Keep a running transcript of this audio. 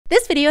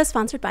This video is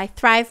sponsored by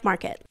Thrive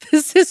Market.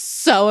 This is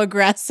so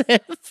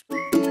aggressive.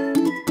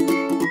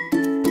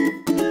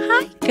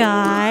 Hi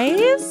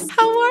guys,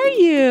 how are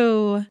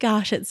you?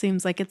 Gosh, it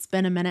seems like it's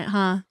been a minute,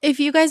 huh? If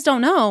you guys don't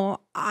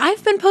know,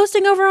 I've been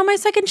posting over on my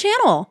second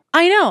channel.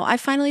 I know, I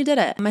finally did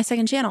it. My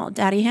second channel,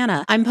 Daddy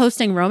Hannah. I'm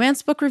posting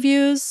romance book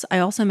reviews. I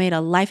also made a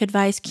life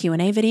advice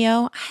Q&A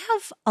video. I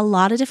have a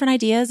lot of different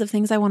ideas of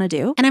things I want to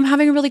do, and I'm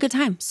having a really good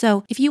time.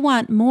 So if you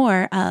want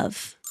more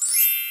of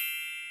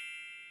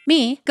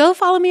me, go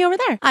follow me over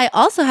there. I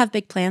also have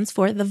big plans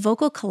for the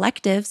Vocal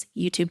Collective's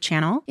YouTube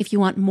channel. If you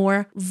want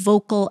more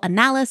vocal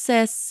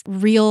analysis,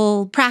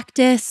 real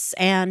practice,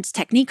 and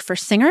technique for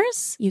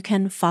singers, you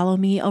can follow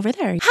me over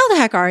there. How the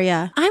heck are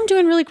ya? I'm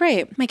doing really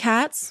great. My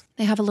cats,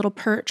 they have a little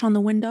perch on the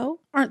window.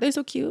 Aren't they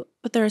so cute?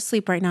 But they're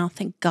asleep right now,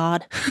 thank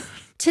God.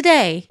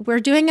 Today, we're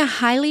doing a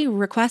highly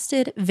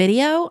requested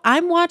video.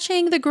 I'm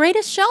watching The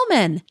Greatest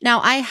Showman. Now,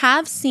 I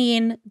have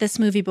seen this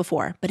movie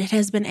before, but it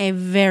has been a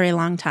very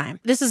long time.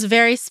 This is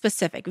very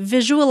specific.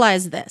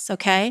 Visualize this,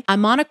 okay?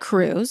 I'm on a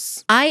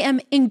cruise. I am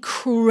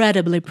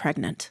incredibly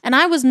pregnant. And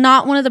I was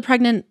not one of the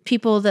pregnant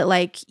people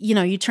that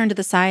you turn to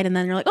the side and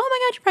then you're like, oh my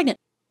God, you're pregnant.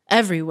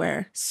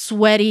 Everywhere.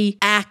 Sweaty,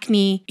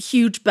 acne,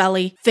 huge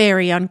belly,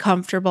 very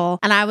uncomfortable.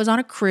 And I was on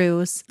a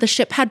cruise. The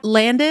ship had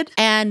landed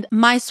and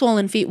my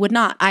swollen feet would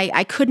not.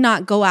 I could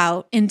not go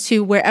out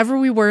into wherever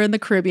we were in the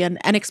Caribbean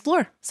and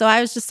explore. So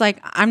I was just like,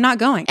 I'm not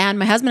going. And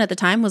my husband at the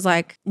time was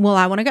like, well,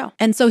 I want to go.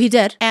 And so he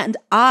did. And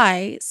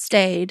I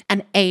stayed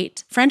and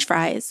ate French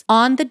fries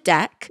on the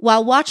deck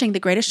while watching The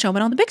Greatest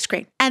Showman on the big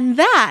screen. And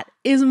that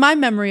is my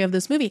memory of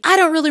this movie. I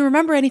don't really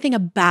remember anything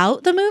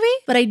about the movie,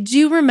 but I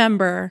do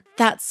remember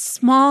that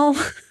small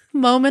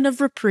moment of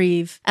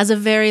reprieve as a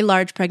very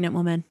large pregnant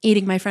woman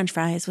eating my French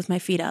fries with my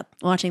feet up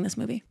watching this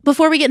movie.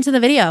 Before we get into the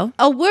video,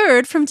 a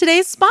word from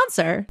today's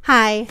sponsor.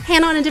 Hi,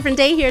 Hannah on a different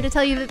day here to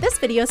tell you that this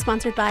video is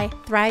sponsored by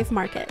Thrive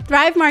Market.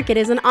 Thrive Market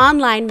is an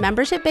online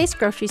membership-based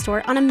grocery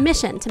store on a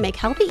mission to make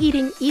healthy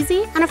eating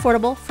easy and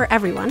affordable for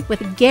everyone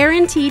with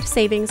guaranteed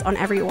savings on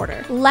every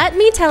order. Let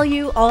me tell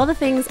you all the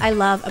things I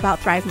love about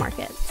Thrive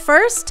Market.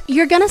 First,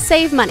 you're gonna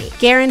save money,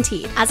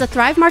 guaranteed. As a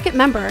Thrive Market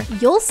member,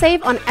 you'll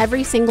save on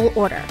every single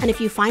order. And if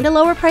you find a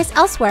lower price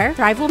elsewhere,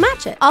 Thrive will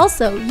match it.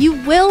 Also, you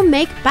will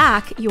make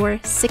back your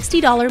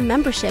 $60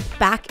 membership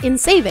back in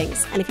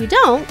savings. And if you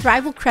don't,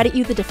 Thrive will credit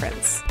you the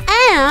difference.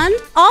 And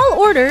all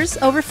orders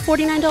over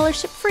 $49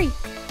 ship free.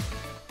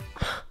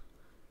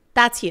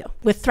 That's you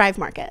with Thrive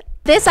Market.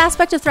 This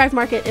aspect of Thrive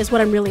Market is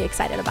what I'm really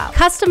excited about.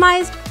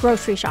 Customized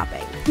grocery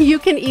shopping. You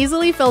can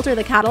easily filter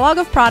the catalog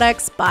of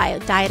products by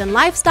diet and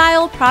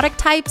lifestyle, product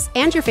types,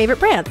 and your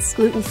favorite brands.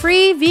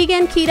 Gluten-free,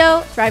 vegan,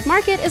 keto, Thrive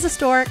Market is a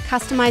store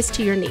customized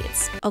to your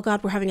needs. Oh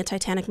God, we're having a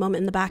Titanic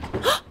moment in the back.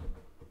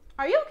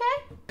 Are you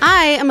okay?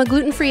 I am a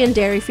gluten-free and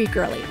dairy-free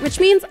girly, which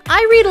means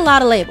I read a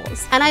lot of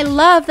labels. And I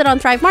love that on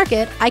Thrive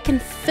Market, I can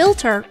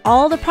filter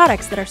all the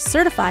products that are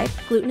certified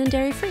gluten and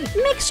dairy-free.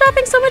 It makes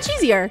shopping so much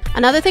easier.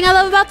 Another thing I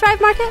love about Thrive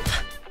Market,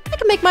 I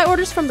can make my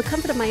orders from the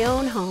comfort of my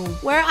own home,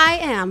 where I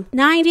am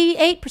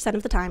 98%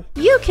 of the time.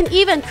 You can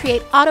even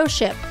create auto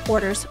ship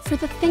orders for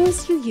the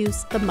things you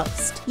use the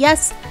most.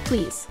 Yes,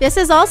 please. This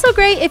is also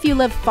great if you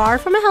live far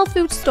from a health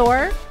food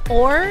store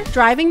or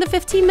driving the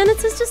 15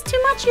 minutes is just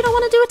too much, you don't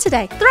want to do it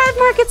today. Thrive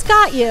Market's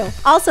got you.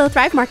 Also,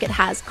 Thrive Market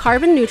has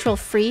carbon neutral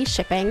free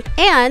shipping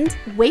and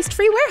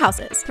waste-free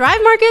warehouses.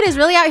 Thrive Market is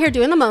really out here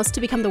doing the most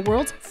to become the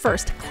world's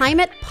first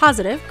climate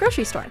positive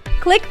grocery store.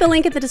 Click the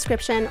link in the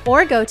description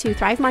or go to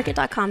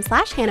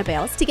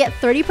thrivemarket.com/HannahBayles to get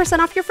 30%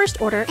 off your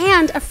first order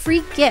and a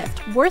free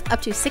gift worth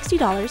up to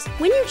 $60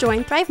 when you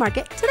join Thrive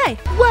Market today.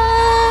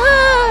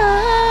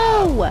 Whoa!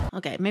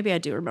 Okay, maybe I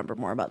do remember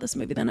more about this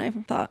movie than I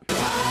thought.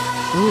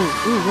 Ooh,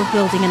 we're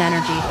building an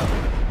energy.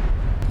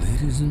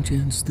 Ladies and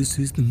gents, this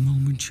is the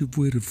moment you've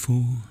waited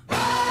for.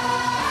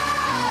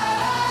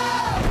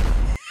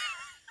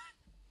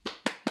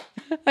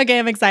 Okay,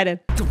 I'm excited.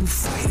 Don't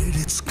fight it,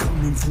 it's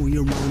coming for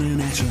you,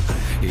 running at you.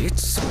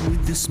 It's only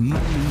this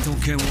moment,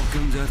 don't care what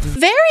comes after.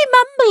 Very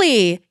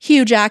mumbly,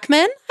 Hugh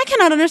Jackman. I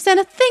cannot understand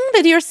a thing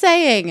that you're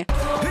saying.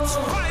 It's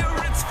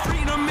fire, it's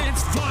freedom,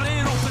 it's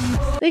flying open.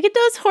 Look at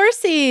those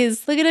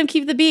horsies. Look at him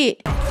keep the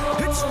beat.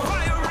 It's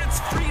fire, it's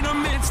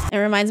freedom, it's... It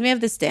reminds me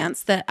of this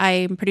dance that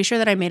I'm pretty sure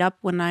that I made up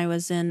when I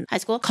was in high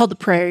school called the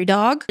Prairie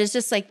Dog. It's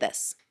just like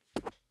this.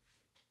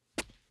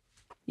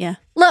 Yeah.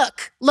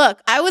 Look,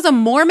 I was a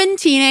Mormon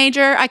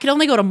teenager. I could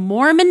only go to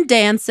Mormon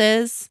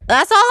dances.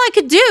 That's all I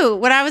could do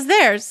when I was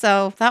there.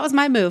 So that was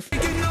my move.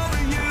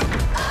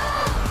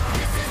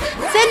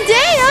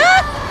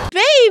 Zendaya!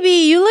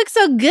 Baby, you look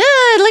so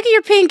good. Look at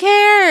your pink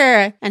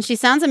hair. And she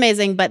sounds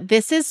amazing, but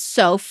this is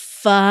so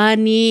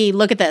funny.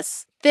 Look at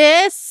this.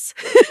 This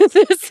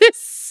is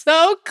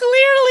so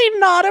clearly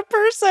not a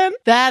person.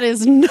 That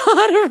is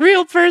not a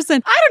real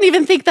person. I don't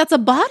even think that's a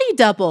body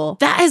double.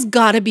 That has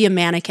got to be a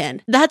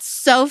mannequin. That's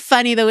so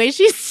funny the way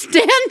she's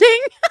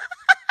standing.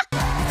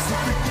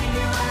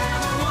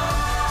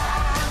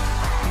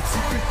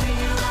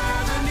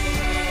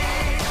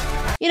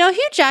 You know,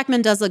 Hugh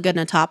Jackman does look good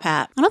in a top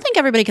hat. I don't think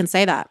everybody can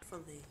say that.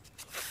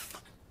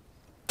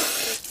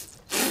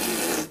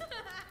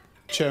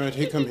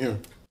 Charity, come here.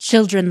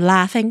 Children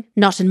laughing?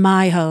 Not in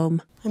my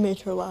home. I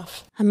made her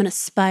laugh. I'm an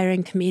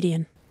aspiring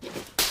comedian.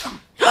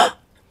 I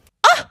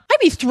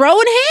be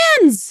throwing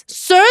hands.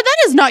 Sir, that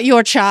is not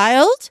your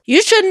child.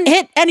 You shouldn't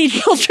hit any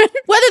children,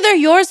 whether they're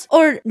yours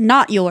or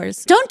not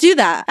yours. Don't do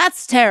that.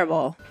 That's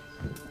terrible.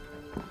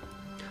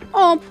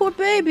 Oh, poor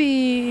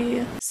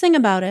baby. Sing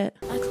about it.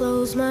 I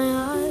close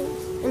my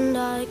eyes and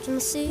I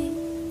can see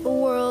a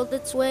world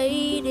that's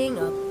waiting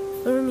up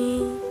for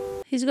me.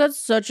 He's got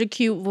such a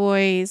cute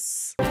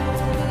voice.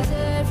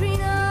 Every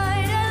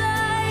night I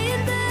lie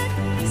in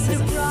bed, This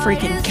is a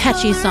freaking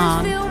catchy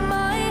song. fill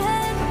my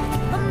head,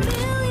 a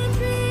million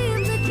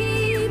dreams are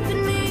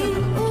keeping me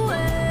away.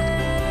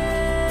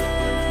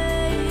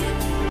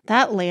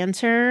 That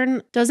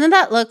lantern, doesn't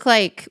that look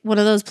like one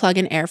of those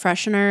plug-in air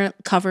freshener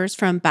covers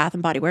from Bath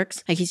and Body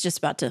Works? Like he's just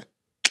about to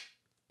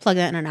plug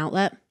that in an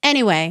outlet.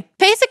 Anyway,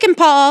 Pasek and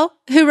Paul,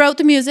 who wrote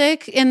the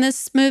music in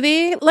this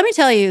movie, let me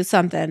tell you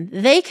something.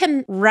 They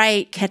can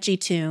write catchy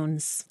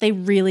tunes. They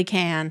really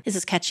can. This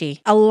is catchy.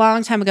 A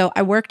long time ago,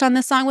 I worked on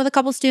this song with a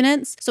couple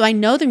students, so I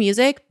know the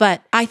music,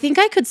 but I think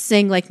I could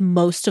sing like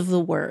most of the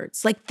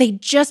words. Like they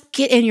just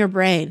get in your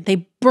brain.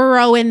 They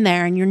burrow in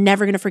there and you're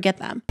never going to forget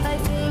them. I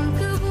think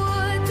of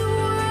what the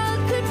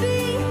world could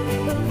be,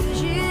 a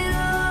vision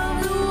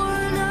of the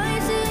one I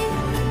see.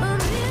 A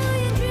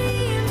million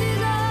dreams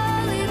is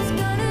all it's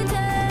gonna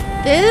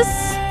take. This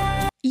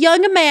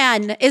young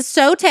man is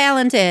so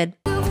talented.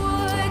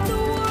 What the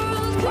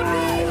world could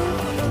be,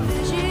 a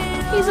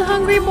vision He's a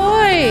hungry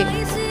boy.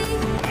 I see.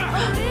 A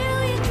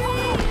million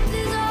dreams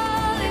is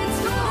all it's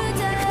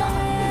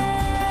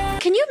gonna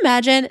take. Can you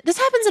imagine? This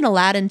happens in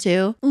Aladdin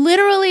too.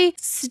 Literally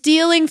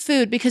stealing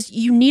food because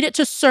you need it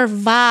to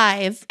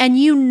survive. And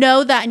you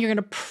know that, and you're going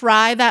to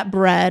pry that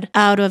bread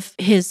out of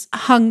his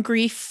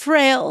hungry,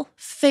 frail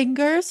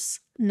fingers.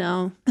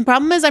 No. The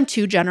problem is I'm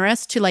too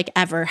generous to like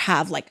ever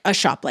have like a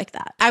shop like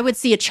that. I would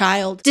see a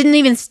child, didn't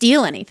even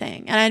steal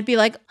anything. And I'd be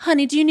like,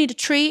 honey, do you need a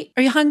treat?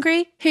 Are you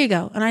hungry? Here you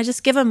go. And I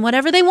just give them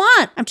whatever they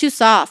want. I'm too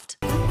soft.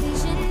 Vision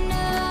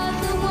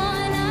of the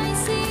one I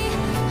see.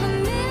 A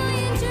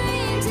million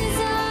dreams is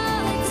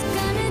all it's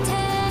gonna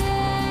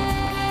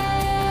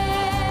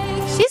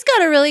take. She's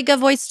got a really good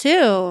voice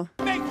too.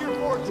 Make your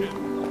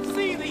fortune.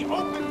 See the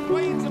open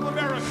plains of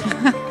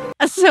America.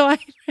 So I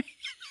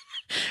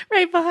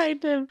right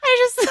behind him.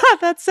 I just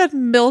thought that said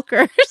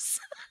milkers.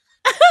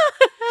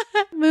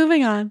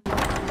 Moving on.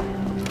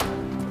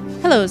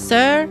 Hello,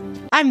 sir.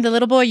 I'm the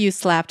little boy you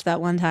slapped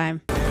that one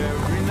time.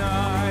 Every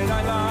night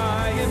I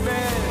lie in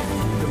bed.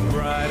 The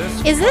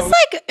brightest Is this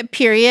like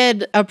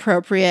period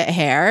appropriate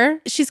hair?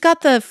 She's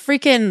got the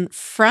freaking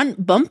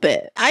front bump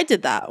it. I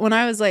did that when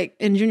I was like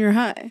in junior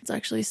high. It's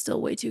actually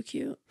still way too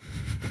cute.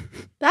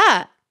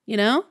 That, you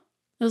know?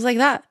 It was like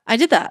that. I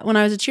did that when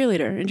I was a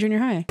cheerleader in junior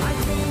high.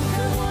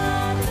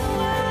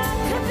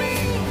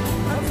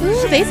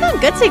 Ooh, they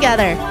sound good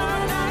together.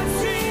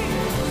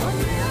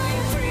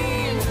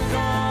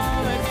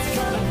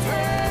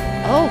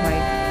 Oh my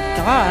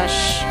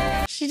gosh.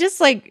 She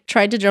just like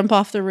tried to jump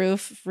off the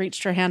roof,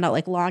 reached her hand out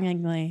like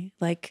longingly,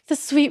 like the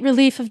sweet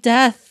relief of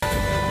death.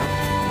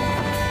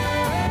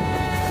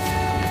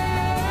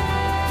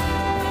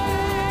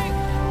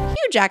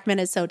 Hugh Jackman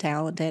is so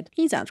talented.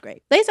 He sounds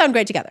great. They sound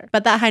great together,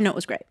 but that high note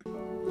was great.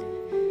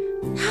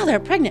 Now they're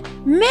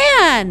pregnant.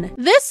 Man,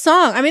 this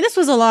song, I mean, this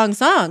was a long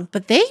song,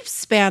 but they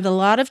spanned a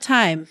lot of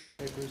time.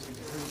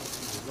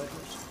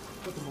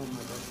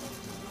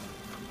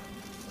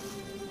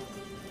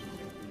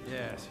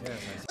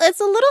 It's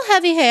a little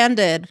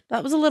heavy-handed.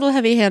 That was a little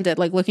heavy-handed,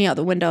 like looking out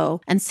the window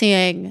and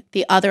seeing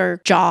the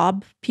other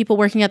job, people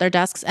working at their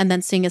desks, and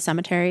then seeing a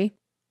cemetery.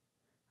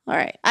 All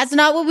right. That's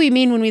not what we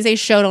mean when we say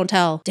show, don't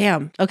tell.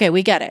 Damn. Okay,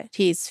 we get it.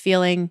 He's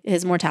feeling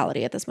his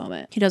mortality at this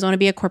moment. He doesn't want to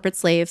be a corporate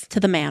slave to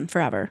the man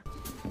forever.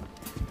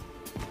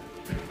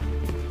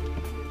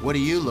 What are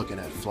you looking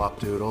at,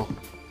 Flopdoodle?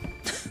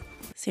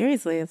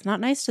 Seriously, it's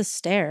not nice to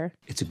stare.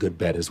 It's a good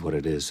bet is what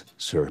it is,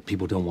 sir.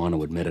 People don't want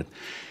to admit it,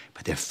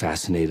 but they're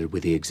fascinated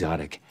with the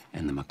exotic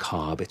and the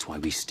macabre. It's why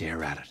we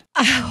stare at it.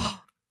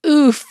 Ow.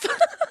 Oof.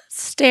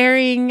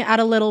 Staring at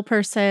a little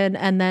person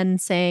and then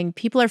saying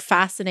people are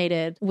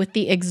fascinated with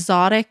the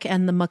exotic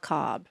and the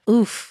macabre.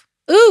 Oof.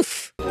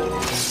 Oof.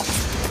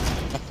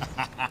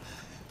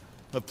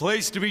 A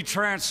place to be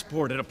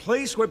transported, a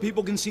place where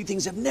people can see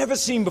things they've never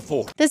seen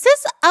before. This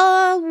is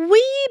a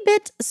wee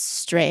bit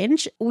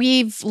strange.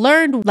 We've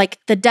learned like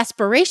the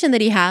desperation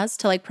that he has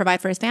to like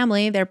provide for his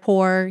family. They're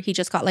poor. He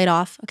just got laid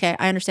off. Okay,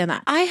 I understand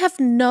that. I have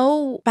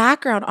no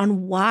background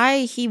on why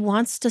he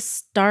wants to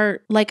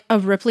start like a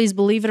Ripley's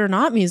Believe It or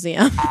Not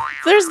museum.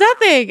 There's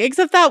nothing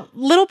except that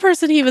little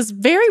person he was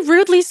very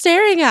rudely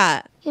staring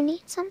at. You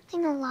need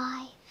something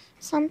alive,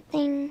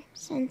 something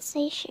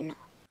sensational.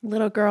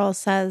 Little girl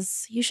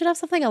says, you should have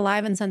something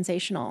alive and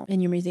sensational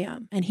in your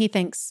museum. And he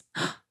thinks,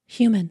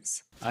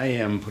 humans. I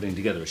am putting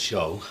together a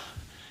show,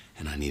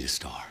 and I need a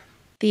star.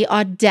 The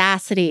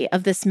audacity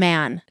of this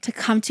man to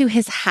come to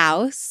his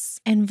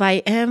house,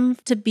 invite him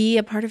to be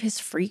a part of his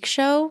freak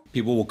show.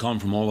 People will come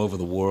from all over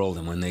the world,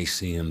 and when they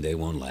see him, they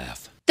won't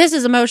laugh. This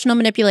is emotional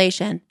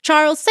manipulation.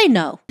 Charles, say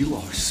no. You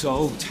are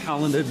so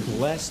talented,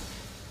 blessed.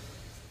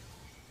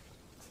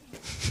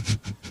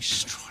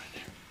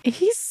 Extraordinary.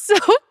 He's so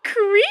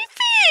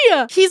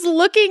creepy. He's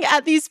looking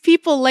at these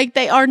people like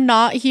they are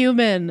not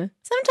human.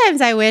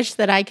 Sometimes I wish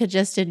that I could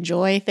just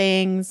enjoy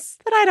things,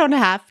 that I don't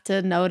have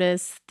to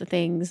notice the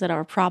things that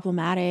are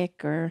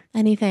problematic or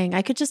anything.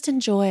 I could just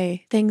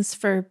enjoy things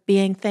for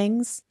being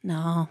things.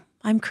 No,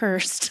 I'm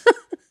cursed.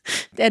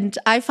 And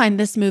I find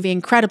this movie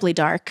incredibly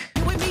dark.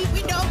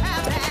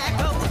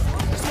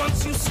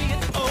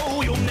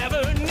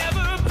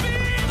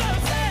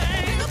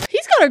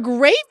 He's got a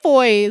great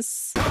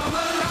voice.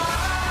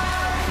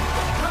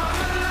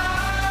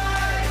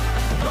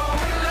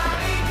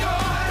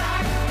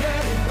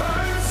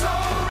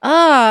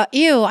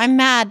 Ew, I'm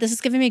mad. This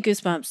is giving me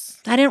goosebumps.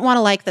 I didn't want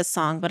to like this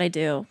song, but I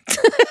do.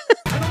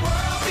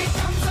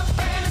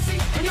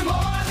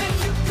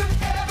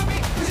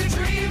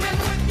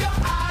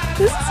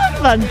 This is a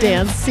fun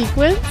dance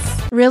sequence.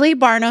 Really,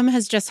 Barnum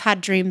has just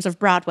had dreams of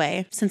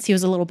Broadway since he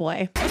was a little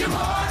boy.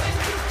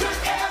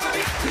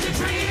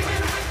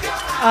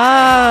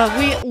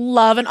 We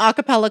love an a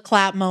cappella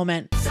clap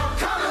moment.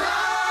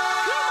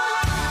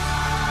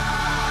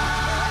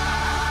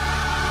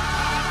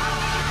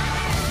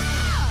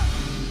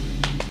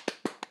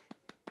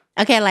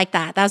 Okay, I like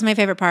that. That was my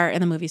favorite part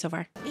in the movie so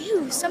far.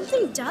 Ew,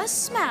 something does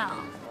smell.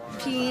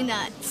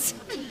 Peanuts.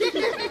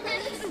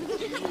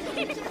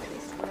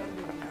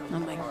 Oh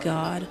my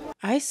God.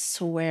 I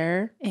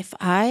swear, if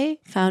I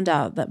found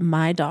out that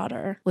my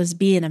daughter was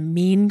being a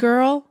mean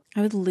girl,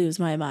 I would lose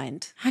my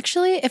mind.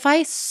 Actually, if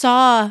I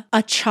saw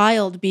a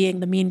child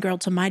being the mean girl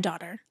to my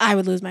daughter, I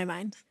would lose my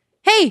mind.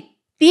 Hey,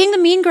 being the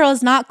mean girl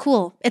is not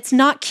cool. It's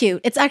not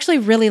cute. It's actually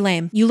really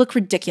lame. You look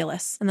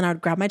ridiculous. And then I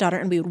would grab my daughter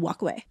and we would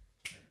walk away.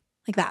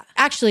 Like that.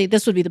 Actually,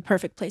 this would be the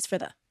perfect place for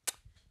the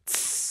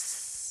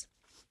tss.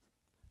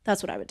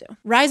 That's what I would do.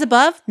 Rise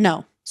above?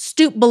 No.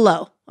 Stoop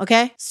below,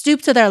 okay?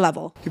 Stoop to their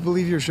level. People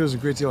leave your shows a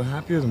great deal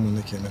happier than when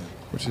they came in,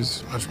 which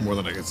is much more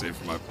than I can say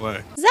for my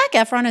play. Zac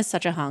Efron is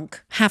such a hunk.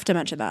 Have to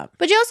mention that.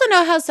 But you also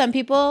know how some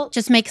people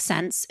just make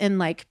sense in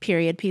like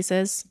period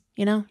pieces.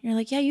 You know, you're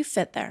like, yeah, you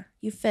fit there.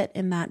 You fit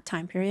in that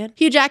time period.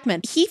 Hugh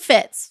Jackman, he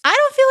fits. I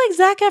don't feel like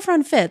Zac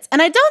Efron fits.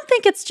 And I don't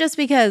think it's just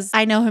because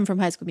I know him from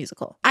High School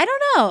Musical. I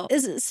don't know.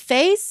 Is his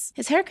face,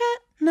 his haircut?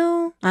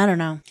 No, I don't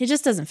know. He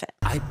just doesn't fit.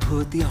 I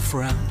put the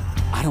offer out.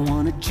 I don't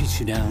want to chase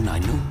you down. I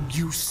know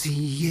you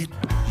see it.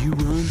 You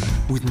run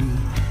with me,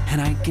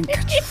 and I can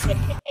catch you free.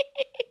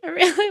 I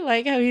really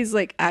like how he's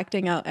like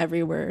acting out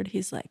every word.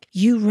 He's like,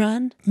 you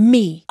run,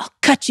 me, I'll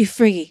cut you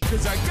free.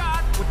 'Cause I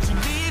got what you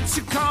need,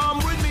 so come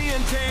with me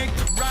and take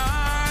the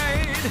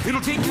ride.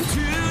 It'll take you to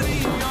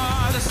the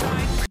other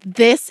side.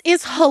 This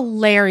is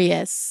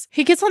hilarious.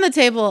 He gets on the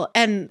table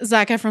and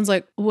Zac Efron's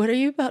like, what are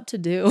you about to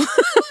do?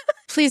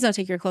 Please don't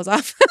take your clothes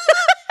off.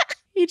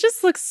 He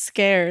just looks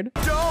scared.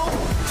 Don't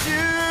you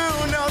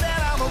know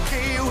that I'm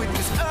okay with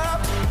this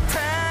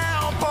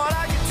uptown, but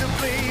I get to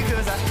play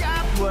 'cause I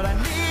got what I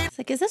need. It's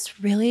like, is this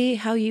really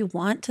how you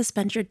want to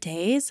spend your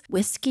days?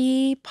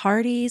 Whiskey,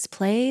 parties,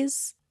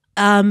 plays?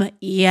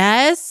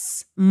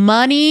 Yes.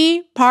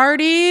 Money,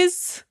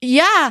 parties.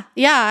 Yeah,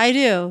 I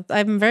do.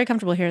 I'm very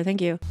comfortable here.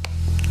 Thank you.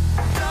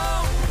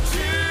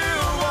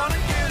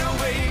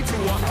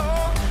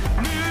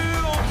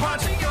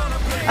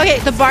 Okay,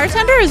 the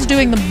bartender is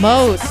doing the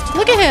most.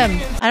 Look at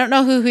him. I don't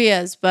know who he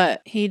is,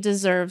 but he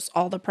deserves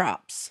all the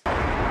props.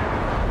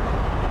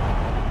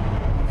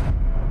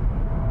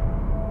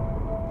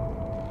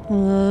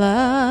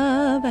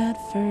 Love at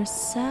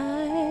first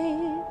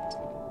sight.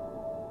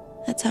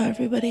 That's how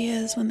everybody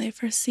is when they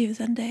first see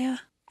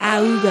Zendaya.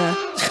 Auga.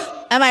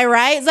 Am I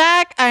right,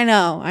 Zach? I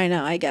know,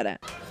 I get it.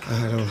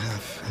 I don't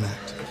have an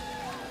act.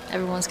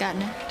 Everyone's got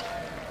an act.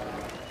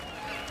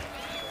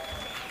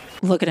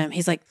 Look at him.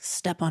 He's like,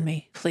 step on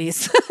me,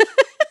 please.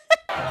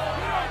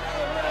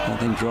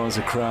 Nothing draws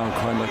a crowd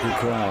quite like a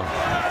crowd.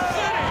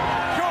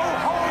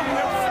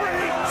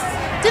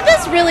 Did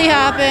this really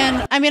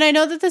happen? I mean, I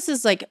know that this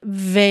is like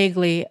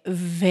vaguely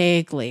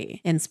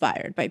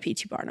inspired by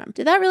P.T. Barnum.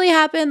 Did that really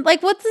happen?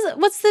 Like,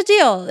 what's the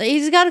deal?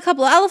 He's got a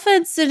couple of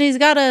elephants and he's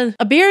got a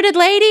bearded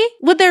lady?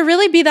 Would there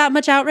really be that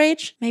much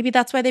outrage? Maybe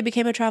that's why they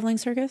became a traveling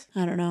circus?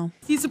 I don't know.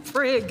 He's a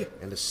prig.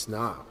 And a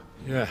snob.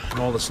 Yeah, and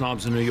all the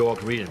snobs in New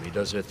York read him. He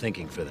does their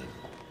thinking for them.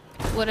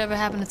 Whatever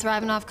happened to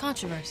thriving off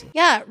controversy?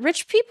 Yeah,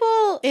 rich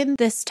people in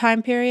this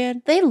time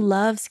period, they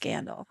love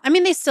scandal. I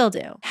mean, they still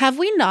do. Have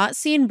we not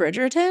seen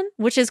Bridgerton,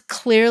 which is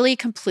clearly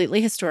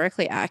completely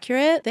historically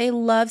accurate? They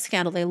love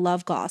scandal. They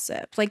love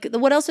gossip. Like,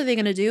 what else are they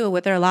going to do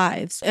with their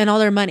lives and all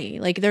their money?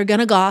 Like, they're going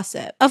to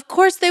gossip. Of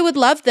course they would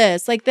love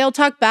this. Like, they'll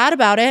talk bad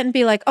about it and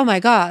be like, oh my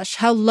gosh,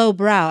 how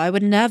lowbrow. I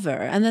would never.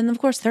 And then, of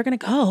course, they're going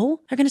to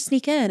go. They're going to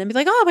sneak in and be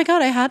like, oh my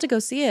God, I had to go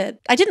see it.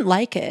 I didn't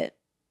like it.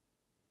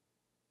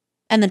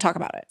 And then talk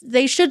about it.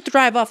 They should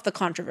thrive off the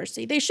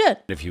controversy. They should.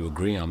 If you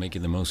agree, I'll make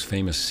you the most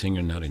famous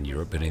singer not in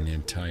Europe, but in the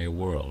entire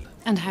world.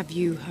 And have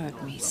you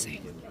heard me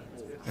sing?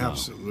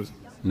 Absolutely.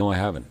 No, I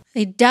haven't.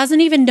 He doesn't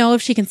even know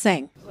if she can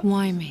sing.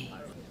 Why me?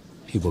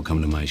 People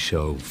come to my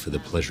show for the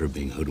pleasure of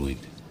being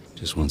hoodwinked.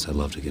 Just once I'd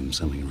love to give them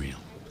something real.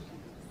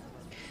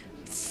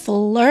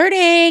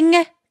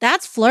 Flirting.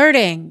 That's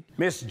flirting.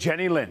 Miss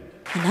Jenny Lind.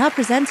 And now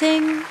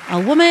presenting a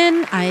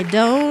woman I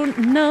don't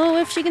know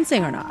if she can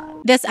sing or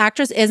not. This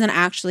actress isn't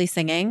actually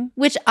singing,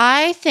 which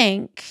I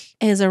think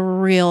is a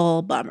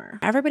real bummer.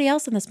 Everybody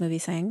else in this movie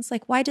sings.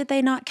 Like, why did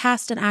they not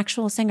cast an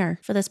actual singer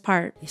for this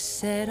part? You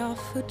set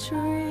off a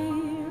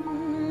dream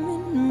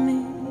in me.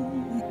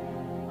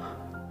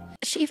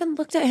 She even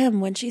looked at him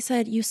when she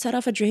said, "You set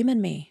off a dream in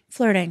me."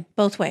 Flirting,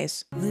 both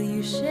ways. Will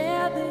you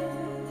share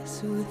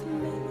this with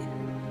me?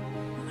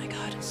 Oh my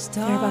God,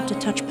 they're about to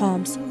touch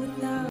palms.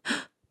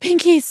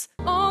 Pinkies.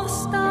 All the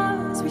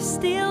stars we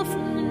steal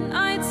from the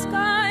night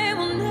sky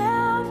will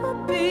never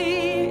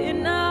be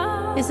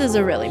enough. This is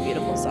a really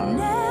beautiful song.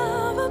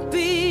 Never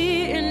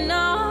be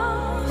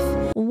enough.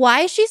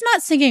 Why she's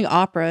not singing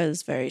opera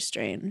is very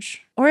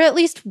strange. Or at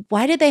least,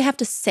 why did they have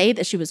to say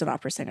that she was an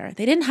opera singer?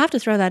 They didn't have to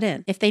throw that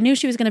in. If they knew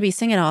she was going to be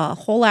singing a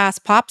whole ass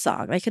pop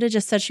song, they could have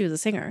just said she was a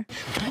singer.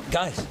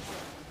 Guys,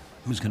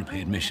 who's gonna pay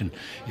admission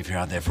if you're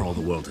out there for all the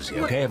world to see?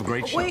 Okay, have a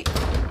great show.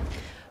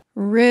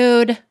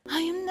 Rude. I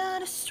am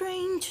not a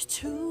stranger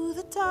to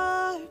the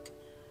dark.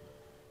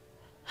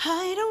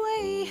 Hide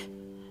away,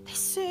 they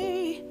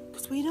say,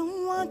 'cause we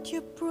don't want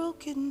your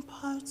broken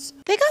parts.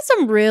 They got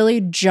some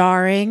really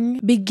jarring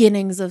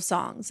beginnings of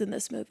songs in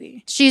this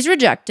movie. She's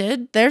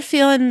rejected. They're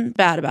feeling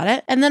bad about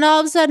it. And then all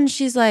of a sudden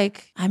she's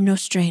like, "I'm no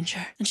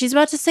stranger." And she's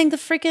about to sing the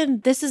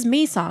freaking "This Is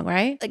Me" song,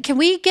 right? Like, can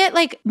we get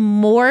like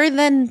more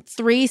than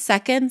 3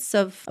 seconds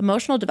of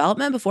emotional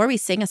development before we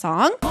sing a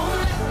song?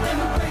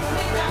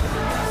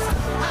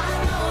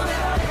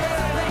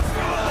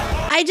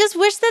 I just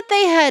wish that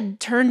they had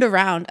turned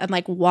around and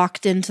like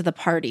walked into the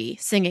party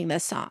singing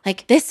this song.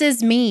 Like, "This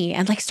is me,"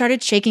 and like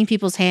started shaking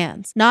people's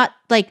hands. Not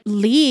like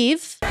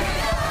leave.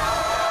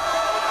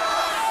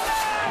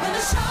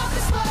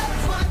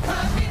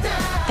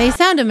 They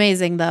sound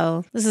amazing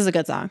though. This is a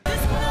good song.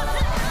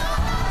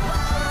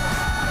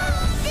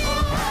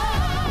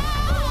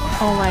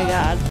 Oh my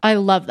God. I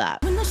love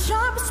that. When the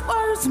sharpest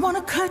words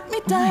wanna cut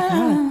me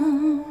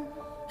down,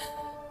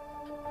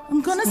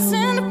 I'm gonna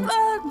send a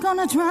blood,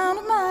 gonna drown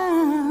a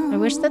man. I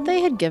wish that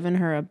they had given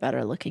her a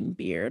better looking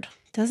beard.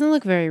 Doesn't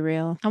look very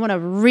real. I want a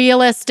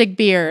realistic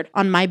beard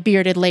on my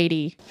bearded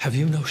lady. Have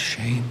you no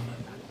shame?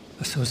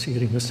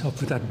 Associating yourself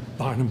with that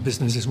Barnum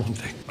business is one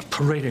thing, but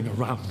parading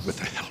around with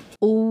the help.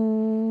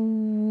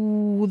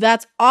 Ooh,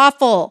 that's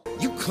awful.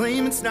 You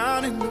claim it's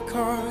not in the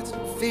cards.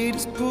 Fate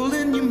is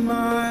pulling you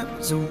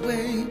miles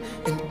away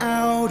and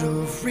out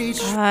of reach.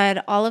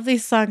 God, all of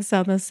these songs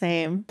sound the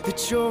same.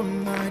 That you're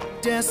my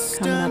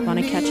destiny. Coming up on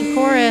a catchy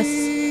chorus.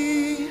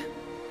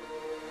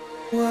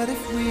 What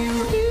if we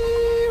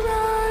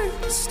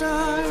rewrite the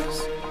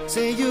stars?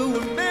 Say you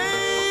were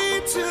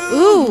made to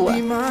Ooh,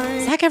 be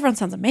mine. Zac Efron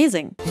sounds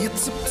amazing.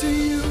 It's up to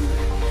you,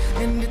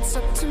 and it's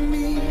up to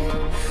me.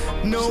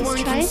 No one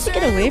She's can trying to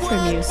get away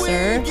from you, what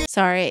sir. we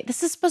Sorry,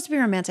 this is supposed to be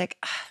romantic.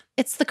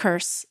 It's the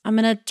curse. I'm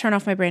gonna turn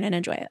off my brain and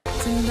enjoy it.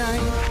 tonight.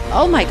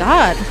 Oh my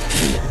God.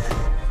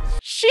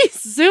 She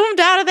zoomed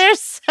out of there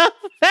so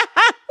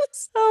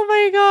fast. Oh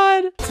my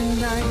God.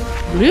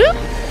 Bloop.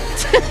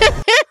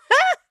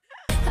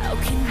 How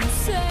can you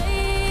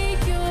say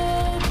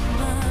you're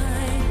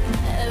mine?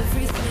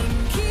 Everything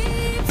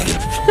keeps us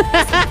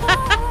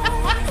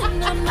apart,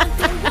 and I'm not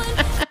the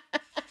one.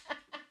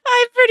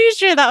 I'm pretty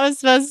sure that was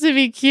supposed to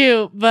be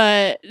cute,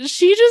 but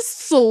she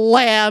just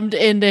slammed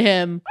into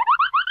him.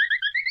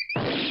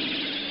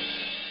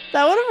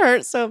 That would have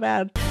hurt so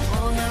bad.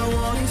 All I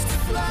want is to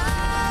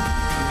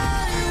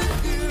fly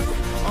with you.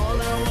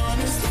 All I want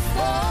is to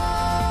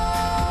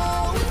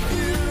fall with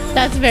you.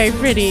 That's very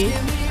pretty.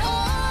 Give me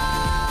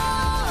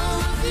all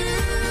of you.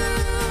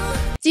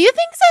 Do you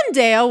think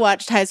Zendaya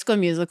watched High School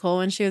Musical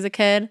when she was a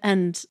kid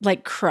and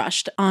like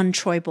crushed on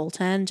Troy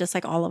Bolton, just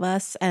like all of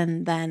us,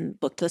 and then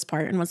booked this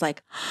part and was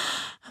like,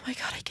 "Oh my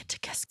God, I get to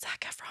kiss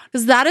Zac Efron"?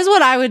 Because that is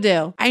what I would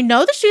do. I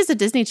know that she was a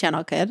Disney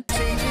Channel kid.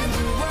 Changing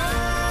the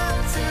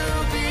world to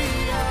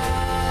be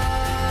ours.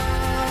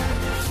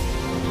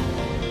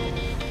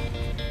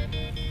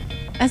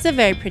 That's a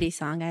very pretty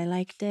song. I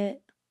liked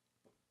it.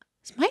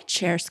 Is my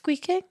chair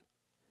squeaking?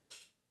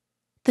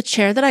 The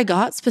chair that I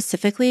got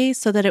specifically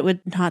so that it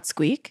would not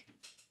squeak?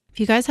 If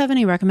you guys have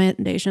any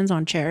recommendations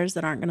on chairs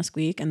that aren't going to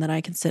squeak and that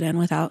I can sit in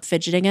without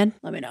fidgeting in,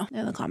 let me know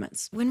in the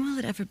comments. When will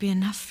it ever be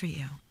enough for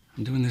you?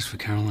 I'm doing this for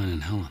Caroline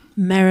and Helen.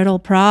 Marital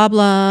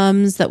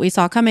problems that we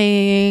saw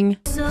coming.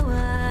 So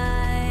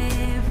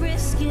I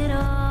risk it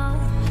all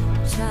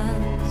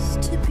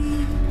just to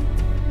be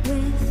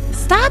with.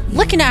 Stop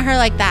looking at her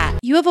like that.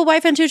 You have a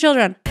wife and 2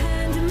 children.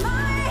 And my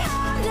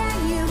heart,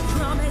 and you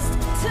promised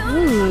to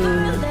Ooh.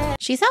 never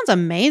let. She sounds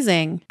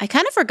amazing. I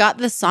kind of forgot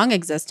this song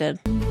existed.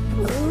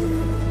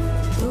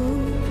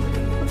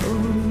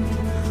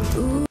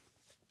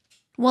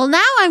 Well,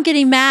 now I'm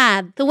getting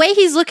mad. The way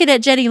he's looking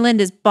at Jenny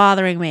Lind is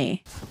bothering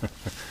me.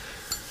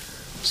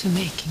 To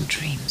making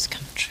dreams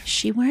come true. Is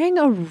she wearing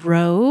a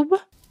robe?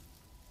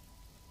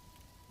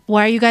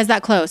 Why are you guys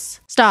that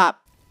close?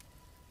 Stop.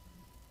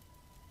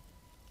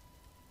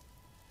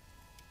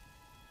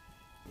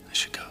 I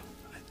should go.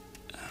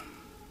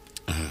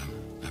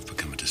 I've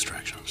become a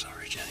distraction. I'm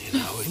sorry, Jenny. You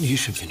know, you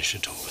should finish a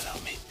tour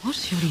without me.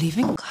 What? You're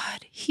leaving?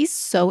 God, he's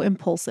so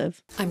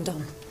impulsive. I'm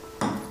done.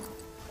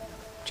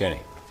 Jenny,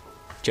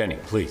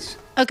 please.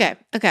 Okay.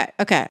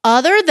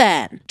 Other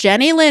than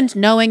Jenny Lind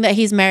knowing that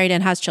he's married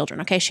and has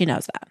children, okay, she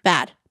knows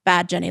that.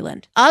 Bad Jenny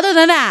Lind. Other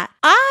than that,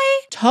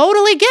 I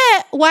totally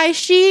get why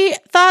she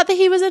thought that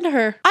he was into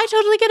her. I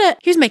totally get it.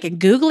 He was making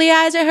googly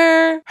eyes at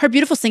her. Her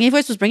beautiful singing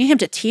voice was bringing him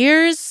to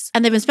tears.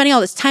 And they've been spending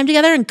all this time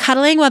together and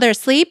cuddling while they're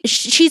asleep.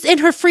 She's in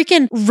her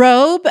freaking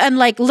robe and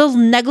like little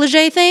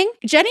negligee thing.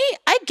 Jenny,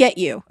 I get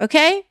you,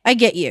 okay? I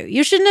get you.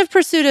 You shouldn't have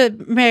pursued a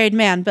married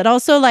man, but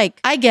also like,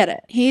 I get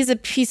it. He's a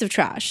piece of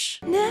trash.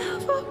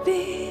 Never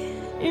be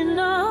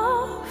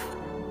enough.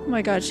 Oh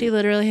my God, she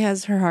literally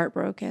has her heart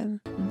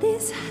broken.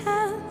 These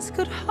hands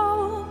could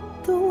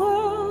hold the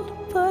world,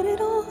 but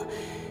it'll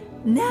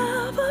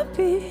never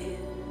be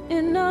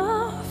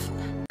enough.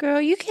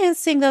 Girl, you can't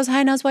sing those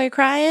high notes while you're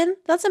crying.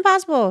 That's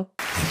impossible.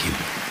 Thank you.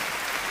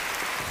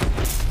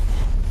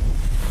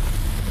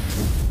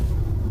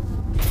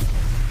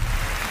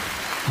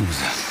 What was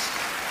that?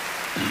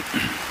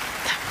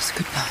 That was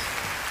goodbye.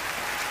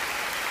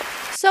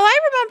 So I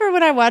remember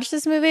when I watched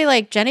this movie,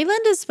 like Jenny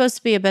Lind is supposed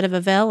to be a bit of a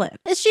villain.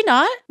 Is she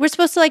not? We're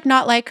supposed to like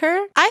not like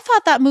her? I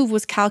thought that move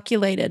was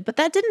calculated, but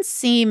that didn't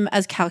seem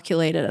as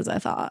calculated as I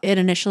thought it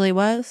initially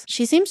was.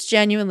 She seems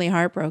genuinely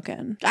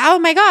heartbroken. Oh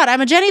my God, I'm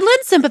a Jenny Lind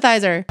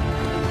sympathizer.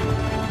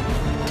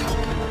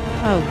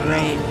 Oh,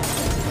 great.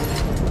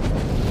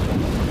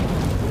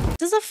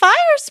 Does a fire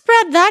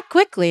spread that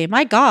quickly?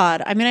 My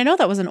God. I mean, I know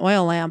that was an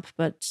oil lamp,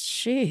 but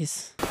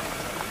jeez.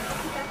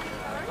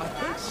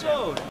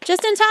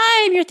 Just in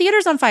time, your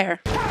theater's on fire.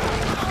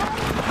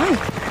 Oh,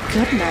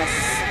 goodness.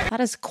 That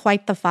is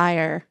quite the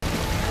fire.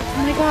 Oh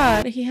my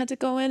God, he had to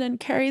go in and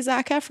carry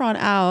Zac Efron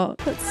out.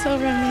 That's so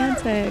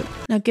romantic.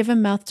 Now give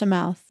him mouth to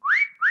mouth.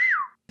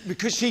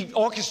 Because she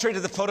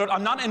orchestrated the photo,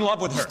 I'm not in love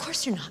with her. Of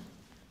course you're not.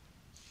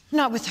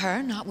 Not with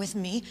her, not with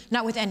me,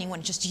 not with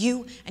anyone. Just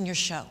you and your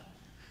show.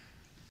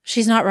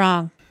 She's not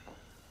wrong.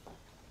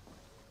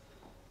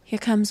 Here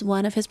comes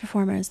one of his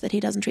performers that he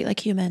doesn't treat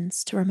like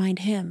humans to remind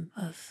him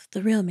of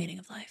the real meaning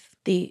of life.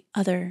 The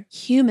other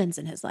humans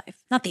in his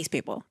life. Not these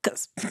people,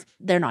 because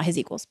they're not his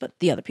equals, but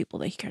the other people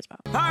that he cares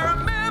about. I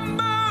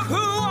remember who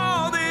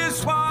all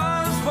this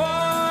was for.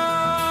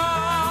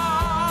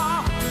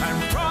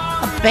 And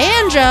from A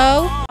banjo?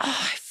 Oh,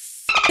 I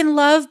fucking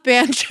love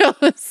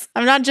banjos.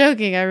 I'm not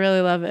joking. I really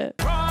love it.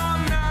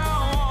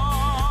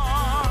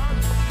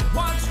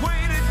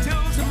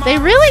 They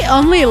really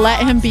only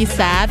let him be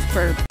sad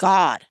for,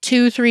 God,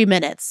 2-3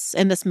 minutes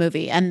in this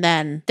movie. And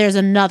then there's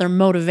another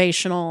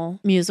motivational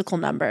musical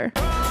number.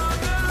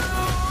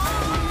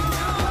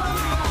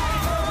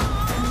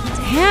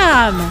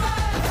 Damn.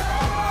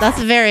 That's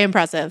very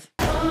impressive.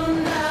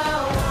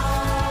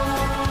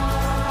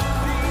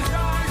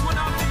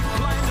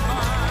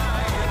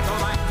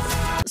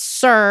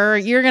 Sir,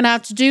 you're gonna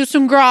have to do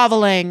some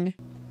groveling.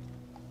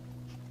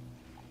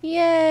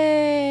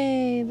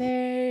 Yay!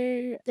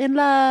 They're in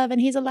love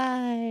and he's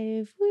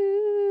alive.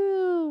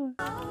 Woo!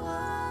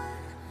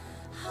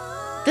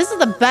 This is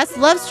the best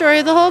love story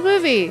of the whole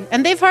movie.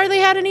 And they've hardly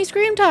had any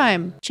screen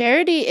time.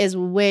 Charity is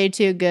way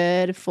too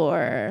good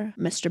for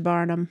Mr.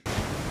 Barnum.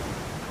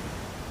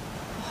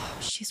 Oh,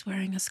 she's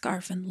wearing a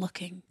scarf and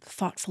looking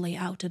thoughtfully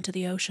out into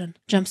the ocean.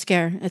 Jump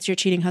scare. It's your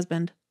cheating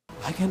husband.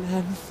 like an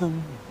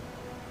anthem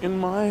in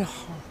my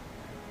heart.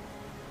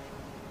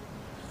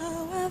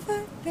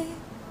 However big.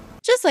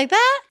 Just like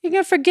that? You're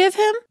gonna forgive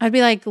him? I'd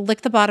be like, lick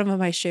the bottom of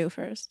my shoe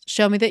first.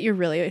 Show me that you're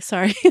really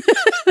sorry.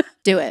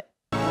 Do it.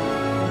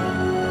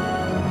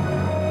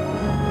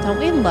 Don't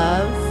we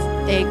love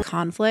a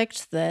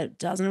conflict that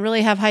doesn't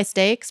really have high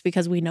stakes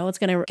because we know it's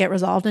gonna get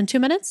resolved in 2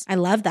 minutes? I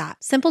love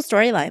that. Simple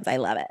storylines. I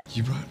love it.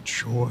 You brought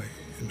joy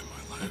into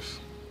my life.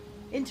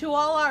 Into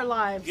all our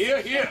lives.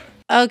 Here, here.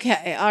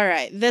 Okay, all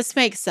right. This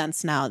makes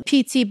sense now.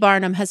 P.T.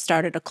 Barnum has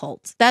started a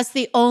cult. That's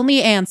the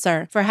only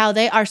answer for how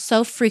they are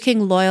so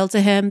freaking loyal to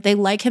him. They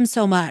like him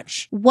so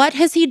much. What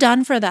has he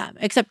done for them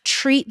except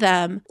treat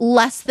them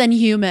less than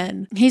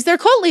human? He's their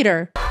cult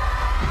leader.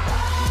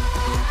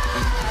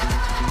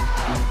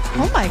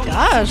 Oh my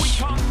gosh.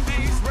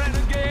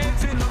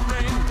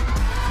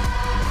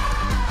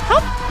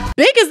 How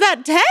big is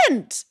that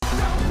tent?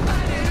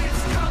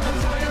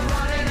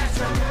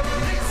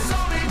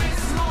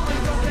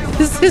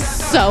 This is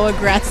so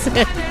aggressive.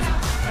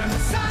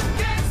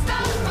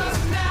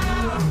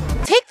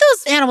 Take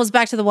those animals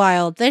back to the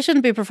wild. They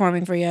shouldn't be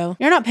performing for you.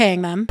 You're not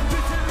paying them.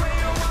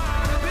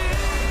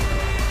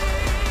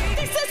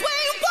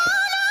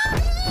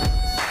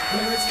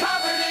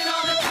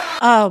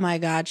 Oh my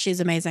God, she's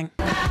amazing.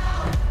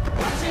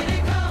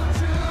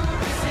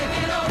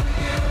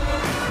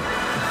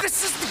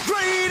 This is the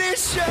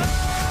greatest show.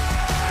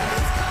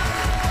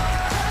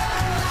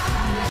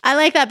 I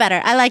like that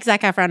better. I like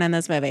Zac Efron in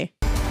this movie.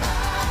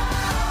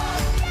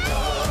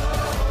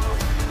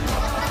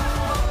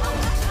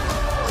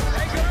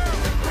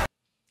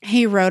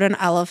 He rode an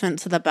elephant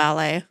to the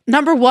ballet.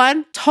 Number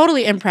 1,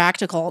 totally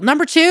impractical.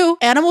 Number 2,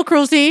 animal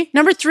cruelty.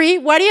 Number 3,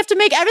 why do you have to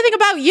make everything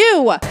about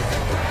you?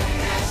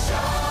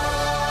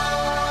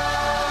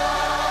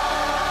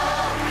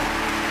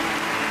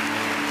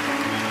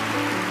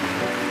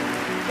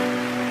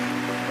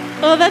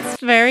 Oh,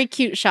 that's a very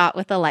cute shot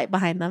with the light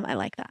behind them. I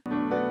like that.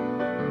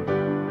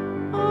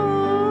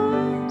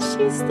 Oh,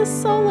 she's the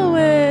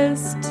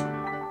soloist.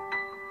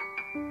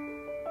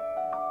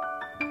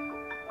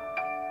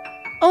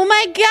 Oh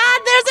my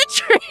God, there's a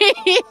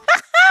tree.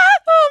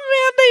 Oh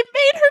man, they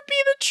made her be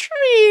the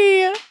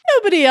tree.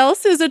 Nobody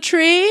else is a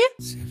tree.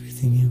 It's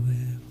everything you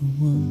ever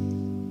want.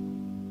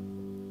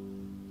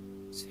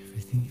 It's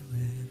everything you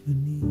ever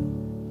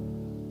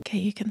need. Okay,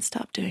 you can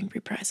stop doing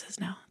reprises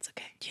now. It's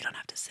okay. You don't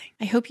have to sing.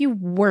 I hope you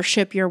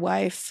worship your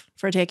wife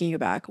for taking you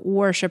back.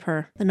 Worship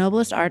her. The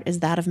noblest art is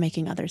that of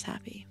making others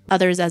happy.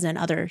 Others as in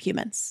other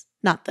humans,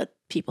 not the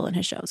people in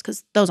his shows,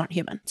 because those aren't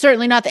human.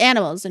 Certainly not the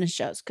animals in his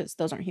shows, because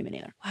those aren't human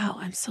either. Wow,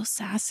 I'm so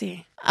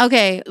sassy.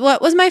 Okay,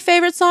 what was my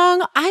favorite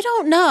song? I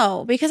don't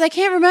know, because I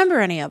can't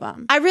remember any of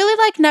them. I really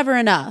like Never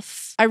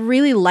Enough. I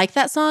really like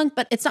that song,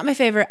 but it's not my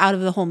favorite out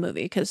of the whole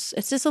movie because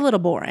it's just a little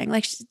boring.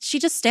 Like she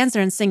just stands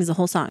there and sings the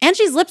whole song. And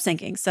she's lip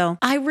syncing. So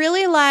I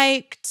really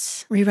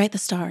liked Rewrite the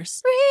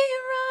Stars.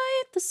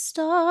 Rewrite the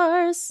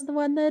Stars. The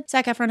one that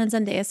Zac Efron and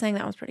Zendaya sang.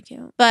 That was pretty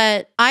cute.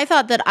 But I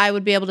thought that I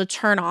would be able to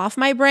turn off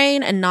my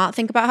brain and not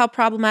think about how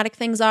problematic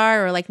things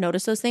are or like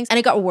notice those things. And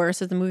it got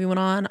worse as the movie went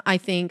on. I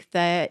think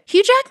that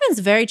Hugh Jackman's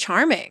very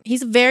charming.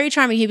 He's very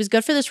charming. He was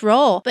good for this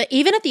role. But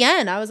even at the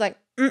end, I was like,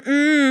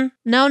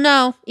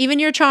 no. Even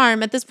your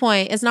charm at this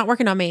point is not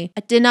working on me.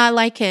 I did not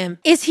like him.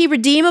 Is he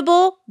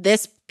redeemable?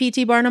 This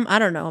P.T. Barnum? I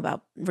don't know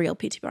about real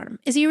P.T. Barnum.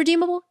 Is he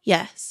redeemable?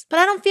 Yes. But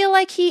I don't feel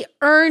like he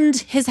earned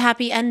his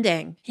happy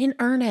ending. He didn't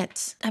earn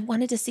it. I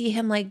wanted to see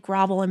him like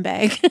grovel and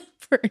beg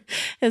for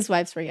his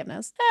wife's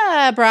forgiveness.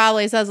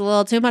 Probably says a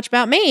little too much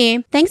about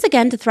me. Thanks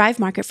again to Thrive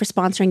Market for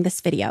sponsoring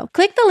this video.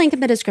 Click the link in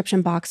the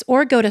description box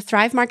or go to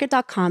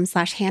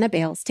thrivemarket.com/Hannah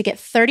Bayles to get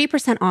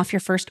 30% off your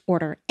first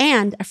order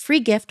and a free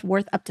gift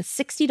worth up to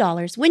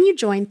 $60 when you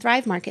join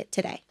Thrive Market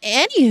today.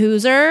 Any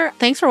hooser,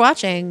 thanks for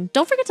watching.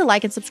 Don't forget to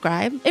like and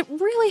subscribe. It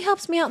really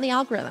helps me out in the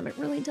algorithm. It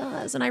really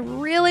does. And I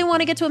really want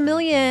to get to 1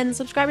 million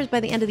subscribers by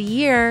the end of the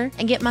year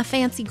and get my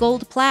fancy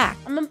gold plaque.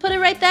 I'm gonna put it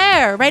right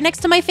there, right next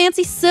to my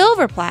fancy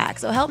silver plaque.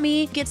 So help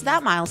me get to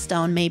that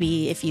milestone.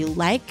 Maybe if you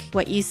like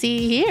what you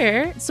see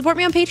here, support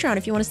me on Patreon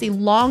if you want to see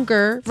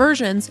longer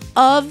versions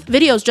of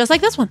videos just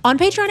like this one. On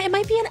Patreon, it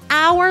might be an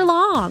hour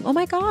long. Oh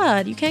my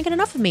God, you can't get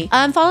enough of me.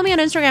 Follow me on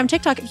Instagram,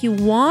 TikTok if you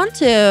want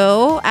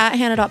to, at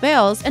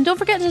Hannah.Bayles. And don't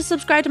forget to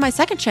subscribe to my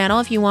second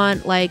channel if you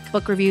want like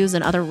book reviews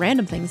and other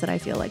random things that I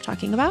feel like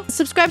talking about.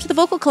 Subscribe to the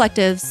Vocal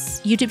Collective's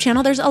YouTube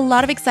channel. There's a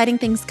lot of exciting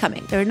things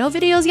coming. There are no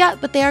videos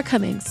yet, but they are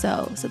coming.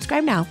 So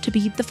subscribe now to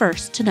be the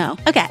first to know.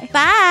 Okay,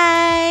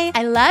 bye.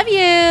 I love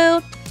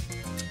you.